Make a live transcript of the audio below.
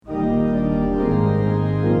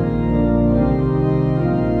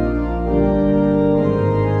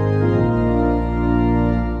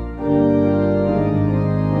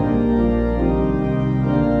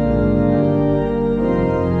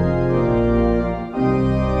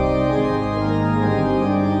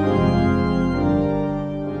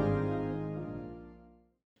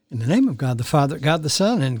God the Father, God the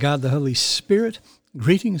Son, and God the Holy Spirit.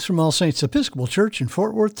 Greetings from All Saints Episcopal Church in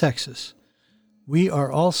Fort Worth, Texas. We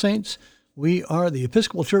are All Saints. We are the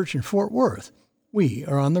Episcopal Church in Fort Worth. We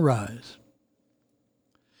are on the rise.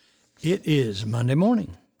 It is Monday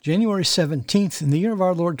morning, January 17th, in the year of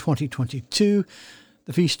our Lord 2022,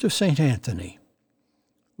 the Feast of St. Anthony.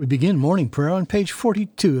 We begin morning prayer on page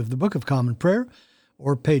 42 of the Book of Common Prayer,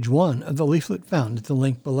 or page 1 of the leaflet found at the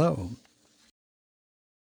link below.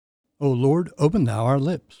 O Lord, open thou our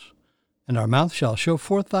lips, and our mouth shall show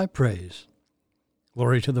forth thy praise.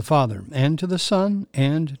 Glory to the Father, and to the Son,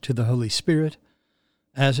 and to the Holy Spirit,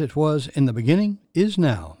 as it was in the beginning, is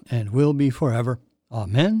now, and will be forever.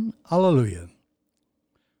 Amen. Alleluia.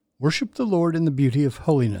 Worship the Lord in the beauty of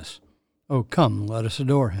holiness. O come, let us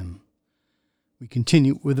adore him. We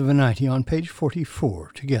continue with the Venite on page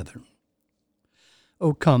 44 together.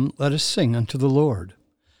 O come, let us sing unto the Lord.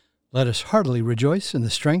 Let us heartily rejoice in the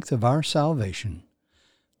strength of our salvation.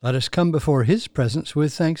 Let us come before his presence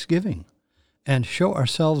with thanksgiving, and show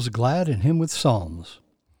ourselves glad in him with psalms.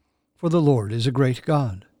 For the Lord is a great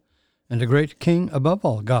God, and a great King above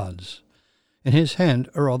all gods. In his hand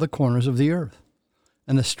are all the corners of the earth,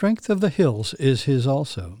 and the strength of the hills is his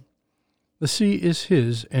also. The sea is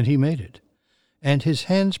his, and he made it, and his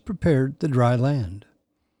hands prepared the dry land.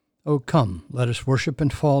 O come, let us worship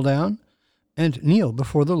and fall down, and kneel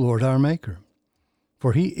before the Lord our Maker.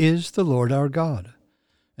 For he is the Lord our God,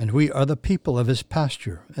 and we are the people of his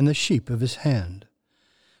pasture, and the sheep of his hand.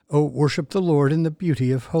 O worship the Lord in the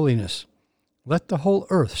beauty of holiness. Let the whole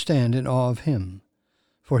earth stand in awe of him.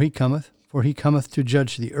 For he cometh to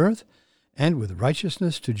judge the earth, and with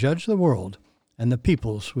righteousness to judge the world, and the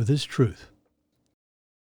peoples with his truth.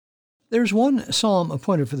 There's one psalm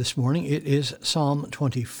appointed for this morning. It is Psalm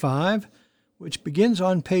 25, which begins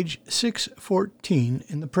on page 614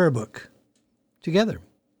 in the prayer book. Together,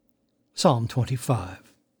 Psalm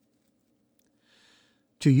 25.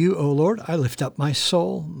 To you, O Lord, I lift up my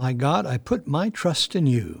soul. My God, I put my trust in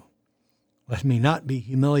you. Let me not be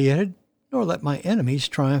humiliated, nor let my enemies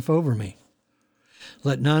triumph over me.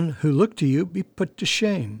 Let none who look to you be put to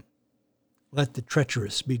shame. Let the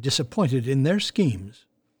treacherous be disappointed in their schemes.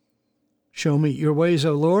 Show me your ways,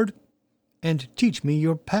 O Lord, and teach me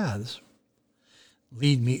your paths.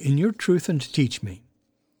 Lead me in your truth and teach me.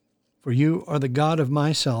 For you are the God of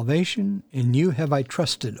my salvation. In you have I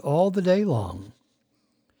trusted all the day long.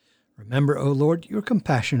 Remember, O Lord, your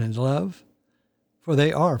compassion and love, for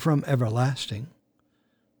they are from everlasting.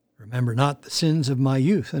 Remember not the sins of my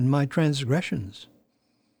youth and my transgressions.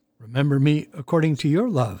 Remember me according to your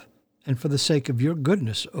love, and for the sake of your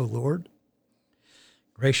goodness, O Lord.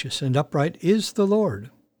 Gracious and upright is the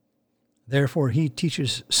Lord. Therefore he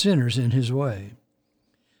teaches sinners in his way.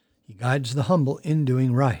 He guides the humble in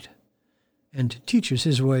doing right, and teaches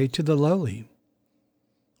his way to the lowly.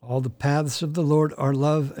 All the paths of the Lord are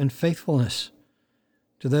love and faithfulness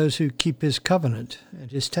to those who keep his covenant and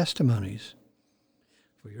his testimonies.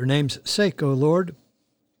 For your name's sake, O Lord,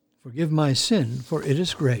 forgive my sin, for it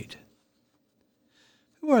is great.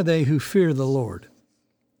 Who are they who fear the Lord?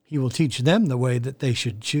 He will teach them the way that they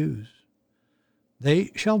should choose.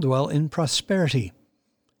 They shall dwell in prosperity,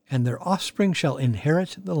 and their offspring shall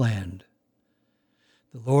inherit the land.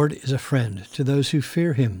 The Lord is a friend to those who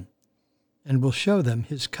fear him, and will show them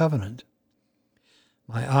his covenant.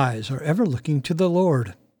 My eyes are ever looking to the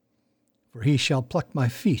Lord, for he shall pluck my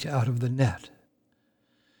feet out of the net.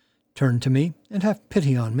 Turn to me and have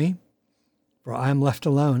pity on me, for I am left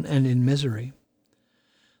alone and in misery.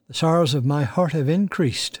 The sorrows of my heart have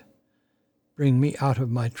increased. Bring me out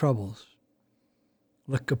of my troubles.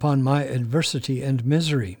 Look upon my adversity and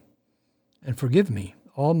misery, and forgive me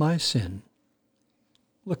all my sin.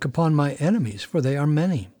 Look upon my enemies, for they are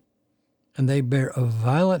many, and they bear a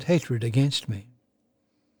violent hatred against me.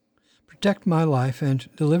 Protect my life and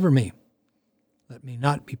deliver me. Let me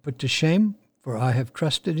not be put to shame, for I have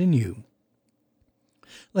trusted in you.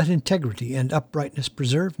 Let integrity and uprightness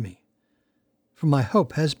preserve me, for my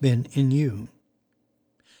hope has been in you.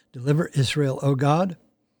 Deliver Israel, O God,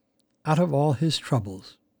 out of all his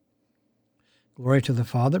troubles. Glory to the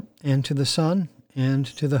Father, and to the Son, and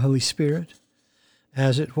to the Holy Spirit,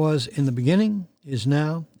 as it was in the beginning, is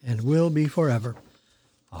now, and will be forever.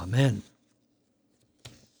 Amen.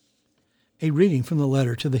 A reading from the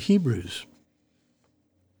letter to the Hebrews.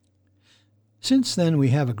 Since then we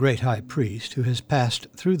have a great high priest who has passed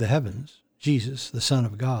through the heavens, Jesus, the Son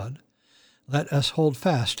of God, let us hold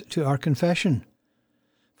fast to our confession.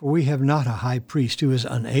 For we have not a high priest who is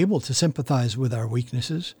unable to sympathize with our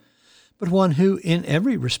weaknesses, but one who in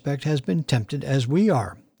every respect has been tempted as we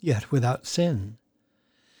are, yet without sin.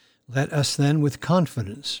 Let us then with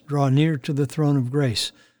confidence draw near to the throne of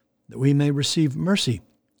grace, that we may receive mercy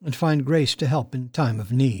and find grace to help in time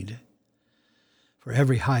of need. For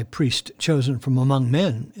every high priest chosen from among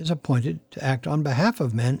men is appointed to act on behalf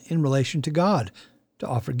of men in relation to God, to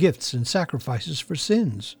offer gifts and sacrifices for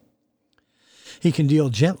sins. He can deal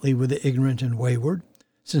gently with the ignorant and wayward,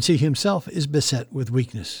 since he himself is beset with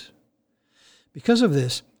weakness. Because of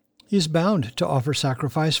this, he is bound to offer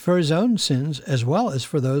sacrifice for his own sins as well as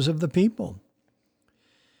for those of the people.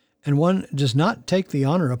 And one does not take the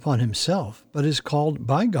honor upon himself, but is called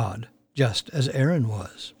by God, just as Aaron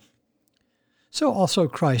was. So also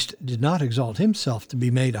Christ did not exalt himself to be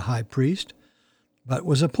made a high priest, but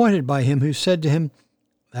was appointed by him who said to him,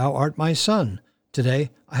 Thou art my Son,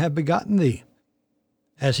 today I have begotten thee.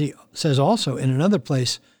 As he says also in another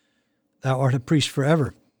place, Thou art a priest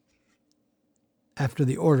forever, after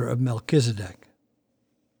the order of Melchizedek.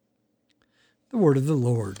 The word of the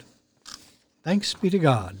Lord. Thanks be to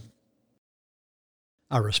God.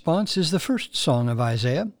 Our response is the first song of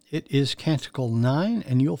Isaiah. It is Canticle 9,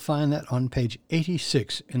 and you'll find that on page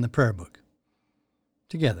 86 in the prayer book.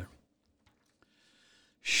 Together.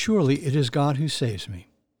 Surely it is God who saves me.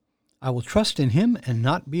 I will trust in him and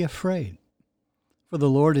not be afraid. For the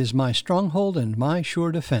Lord is my stronghold and my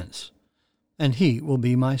sure defense, and he will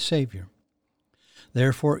be my Savior.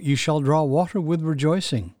 Therefore you shall draw water with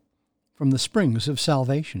rejoicing from the springs of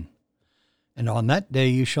salvation. And on that day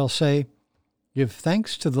you shall say, Give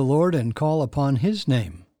thanks to the Lord and call upon his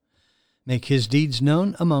name. Make his deeds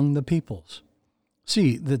known among the peoples.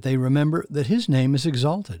 See that they remember that his name is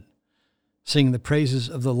exalted. Sing the praises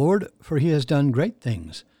of the Lord, for he has done great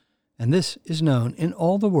things, and this is known in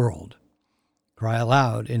all the world. Cry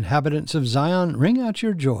aloud, inhabitants of Zion, ring out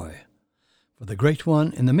your joy. For the Great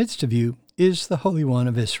One in the midst of you is the Holy One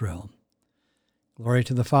of Israel. Glory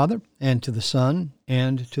to the Father, and to the Son,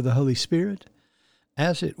 and to the Holy Spirit,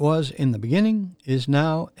 as it was in the beginning, is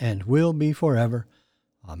now, and will be forever.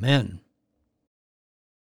 Amen.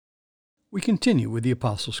 We continue with the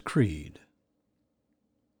Apostles' Creed.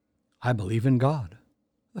 I believe in God,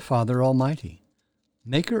 the Father Almighty,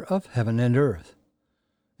 maker of heaven and earth,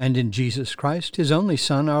 and in Jesus Christ, his only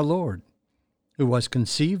Son, our Lord, who was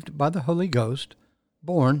conceived by the Holy Ghost,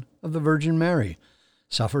 born of the Virgin Mary,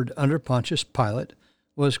 suffered under Pontius Pilate,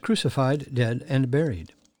 was crucified, dead, and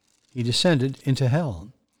buried. He descended into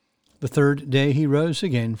hell. The third day he rose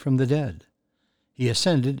again from the dead. He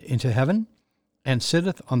ascended into heaven, and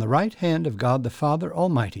sitteth on the right hand of God the Father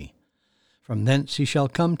Almighty. From thence he shall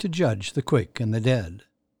come to judge the quick and the dead.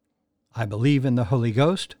 I believe in the Holy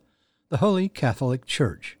Ghost, the Holy Catholic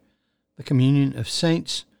Church, the communion of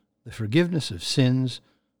saints, the forgiveness of sins,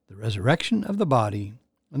 the resurrection of the body,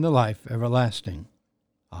 and the life everlasting.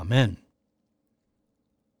 Amen.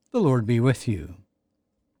 The Lord be with you.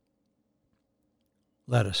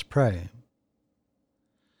 Let us pray.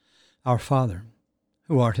 Our Father,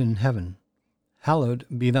 who art in heaven, hallowed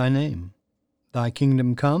be thy name. Thy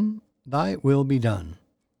kingdom come, thy will be done,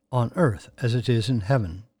 on earth as it is in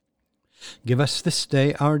heaven. Give us this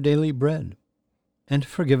day our daily bread, and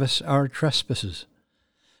forgive us our trespasses,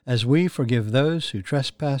 as we forgive those who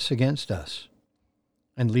trespass against us.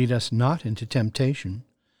 And lead us not into temptation,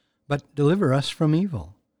 but deliver us from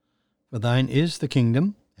evil. For thine is the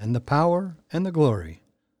kingdom, and the power, and the glory,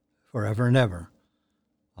 forever and ever.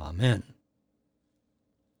 Amen.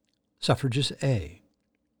 Suffrages A.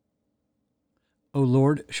 O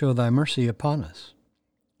Lord, show thy mercy upon us,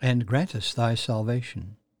 and grant us thy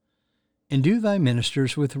salvation. Endue thy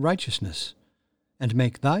ministers with righteousness, and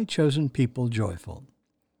make thy chosen people joyful.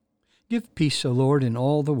 Give peace, O Lord, in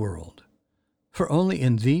all the world, for only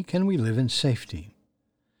in thee can we live in safety.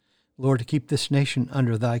 Lord, keep this nation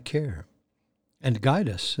under thy care, and guide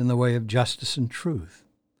us in the way of justice and truth.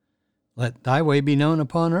 Let thy way be known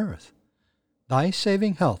upon earth, thy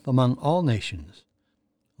saving health among all nations.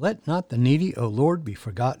 Let not the needy, O Lord, be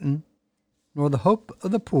forgotten, nor the hope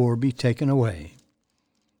of the poor be taken away.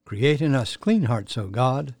 Create in us clean hearts, O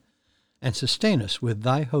God, and sustain us with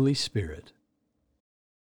thy Holy Spirit.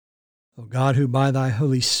 O God, who by thy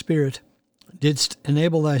Holy Spirit didst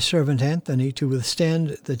enable thy servant Anthony to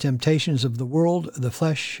withstand the temptations of the world, the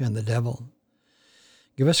flesh, and the devil,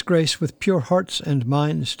 give us grace with pure hearts and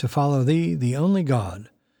minds to follow thee, the only God,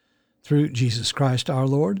 through Jesus Christ our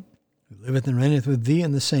Lord, who liveth and reigneth with thee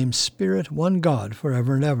in the same Spirit, one God,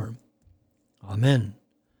 forever and ever. Amen.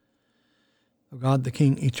 O God, the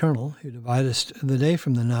King eternal, who dividest the day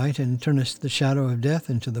from the night and turnest the shadow of death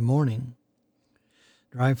into the morning,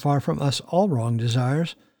 drive far from us all wrong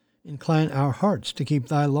desires, incline our hearts to keep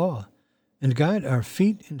thy law, and guide our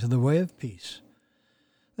feet into the way of peace,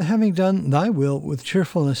 that having done thy will with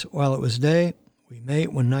cheerfulness while it was day, we may,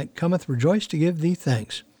 when night cometh, rejoice to give thee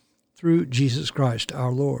thanks, through Jesus Christ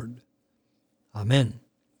our Lord. Amen.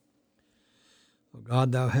 O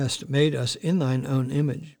God, thou hast made us in thine own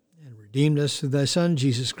image, and redeemed us through thy Son,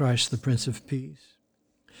 Jesus Christ, the Prince of Peace.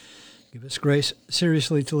 Give us grace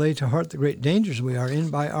seriously to lay to heart the great dangers we are in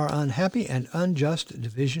by our unhappy and unjust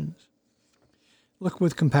divisions. Look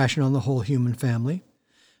with compassion on the whole human family.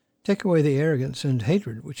 Take away the arrogance and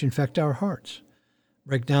hatred which infect our hearts.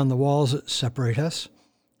 Break down the walls that separate us,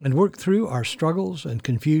 and work through our struggles and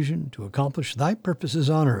confusion to accomplish thy purposes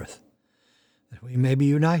on earth, that we may be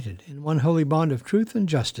united in one holy bond of truth and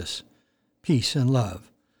justice, peace and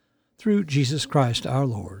love, through Jesus Christ our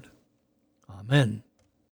Lord. Amen.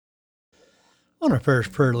 On our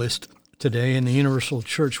parish prayer list today in the Universal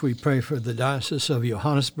Church, we pray for the Diocese of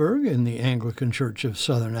Johannesburg and the Anglican Church of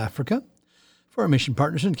Southern Africa, for our mission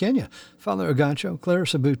partners in Kenya, Father Agacho, Claire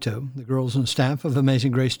Sabuto, the girls and staff of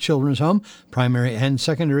Amazing Grace Children's Home, primary and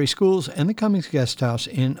secondary schools, and the Cummings Guest House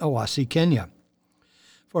in Owasi, Kenya.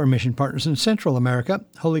 For our mission partners in Central America,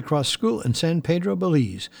 Holy Cross School in San Pedro,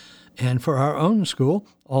 Belize, and for our own school,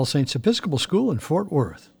 All Saints Episcopal School in Fort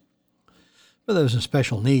Worth. For those in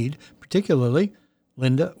special need, particularly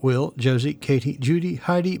Linda, Will, Josie, Katie, Judy,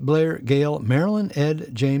 Heidi, Blair, Gail, Marilyn,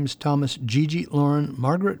 Ed, James, Thomas, Gigi, Lauren,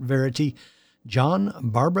 Margaret, Verity, John,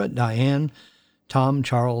 Barbara, Diane, Tom,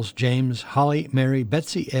 Charles, James, Holly, Mary,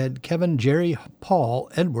 Betsy, Ed, Kevin, Jerry,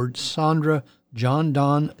 Paul, Edward, Sandra, John,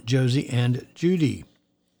 Don, Josie, and Judy.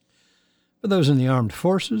 For those in the armed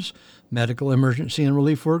forces, medical, emergency, and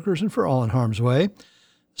relief workers, and for all in harm's way,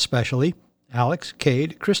 especially Alex,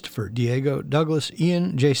 Cade, Christopher, Diego, Douglas,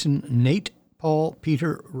 Ian, Jason, Nate, Paul,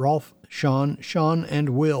 Peter, Rolf, Sean, and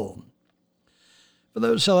Will. For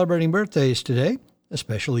those celebrating birthdays today,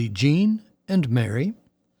 especially Jean and Mary.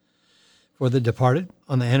 For the departed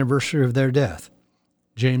on the anniversary of their death,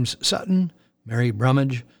 James Sutton, Mary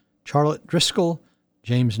Brummage, Charlotte Driscoll,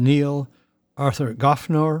 James Neal, Arthur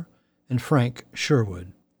Goffnor, and Frank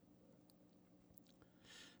Sherwood.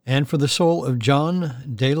 And for the soul of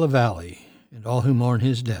John de la Valle and all who mourn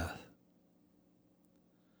his death.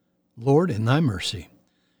 Lord, in thy mercy,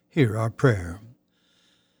 hear our prayer.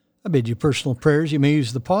 I bid you personal prayers. You may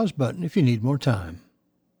use the pause button if you need more time.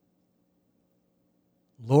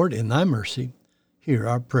 Lord, in thy mercy, hear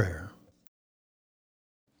our prayer.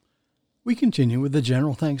 We continue with the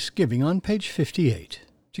general thanksgiving on page 58,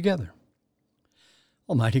 together.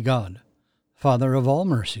 Almighty God, Father of all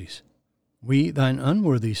mercies, we, thine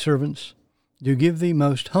unworthy servants, do give thee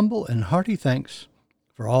most humble and hearty thanks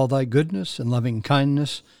for all thy goodness and loving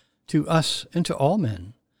kindness to us and to all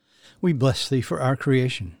men. We bless thee for our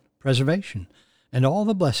creation, preservation, and all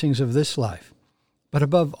the blessings of this life, but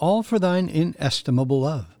above all for thine inestimable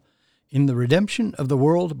love, in the redemption of the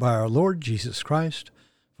world by our Lord Jesus Christ,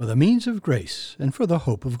 for the means of grace and for the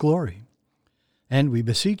hope of glory. And we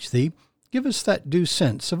beseech thee, give us that due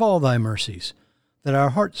sense of all thy mercies, that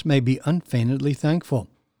our hearts may be unfeignedly thankful,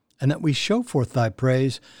 and that we show forth thy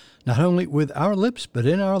praise, not only with our lips but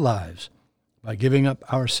in our lives, by giving up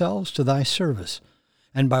ourselves to thy service,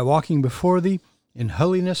 and by walking before thee in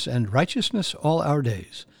holiness and righteousness all our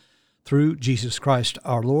days, through Jesus Christ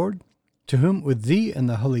our Lord, to whom with thee and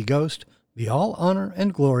the Holy Ghost be all honor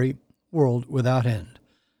and glory, world without end.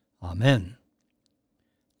 Amen.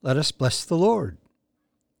 Let us bless the Lord.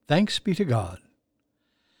 Thanks be to God.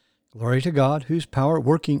 Glory to God, whose power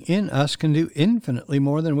working in us can do infinitely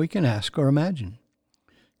more than we can ask or imagine.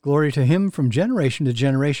 Glory to him from generation to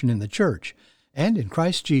generation in the Church, and in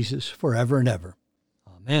Christ Jesus forever and ever.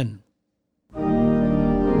 Amen.